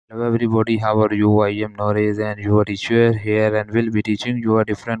Hello everybody, how are you? I am Noresh and your teacher here and will be teaching you a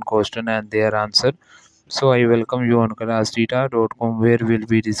different question and their answer. So I welcome you on classtheta.com where we'll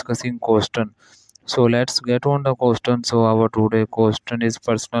be discussing question. So let's get on the question. So our today question is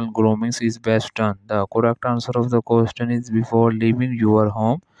personal grooming is best done. The correct answer of the question is before leaving your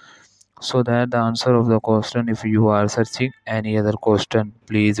home. So that the answer of the question, if you are searching any other question,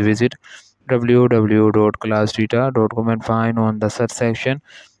 please visit www.classtheta.com and find on the search section.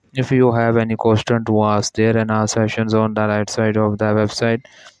 If you have any question to ask, there and our sessions on the right side of the website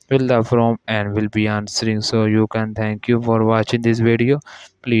fill the form and will be answering. So you can thank you for watching this video.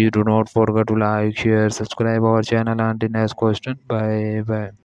 Please do not forget to like, share, subscribe our channel. Until next question. Bye bye.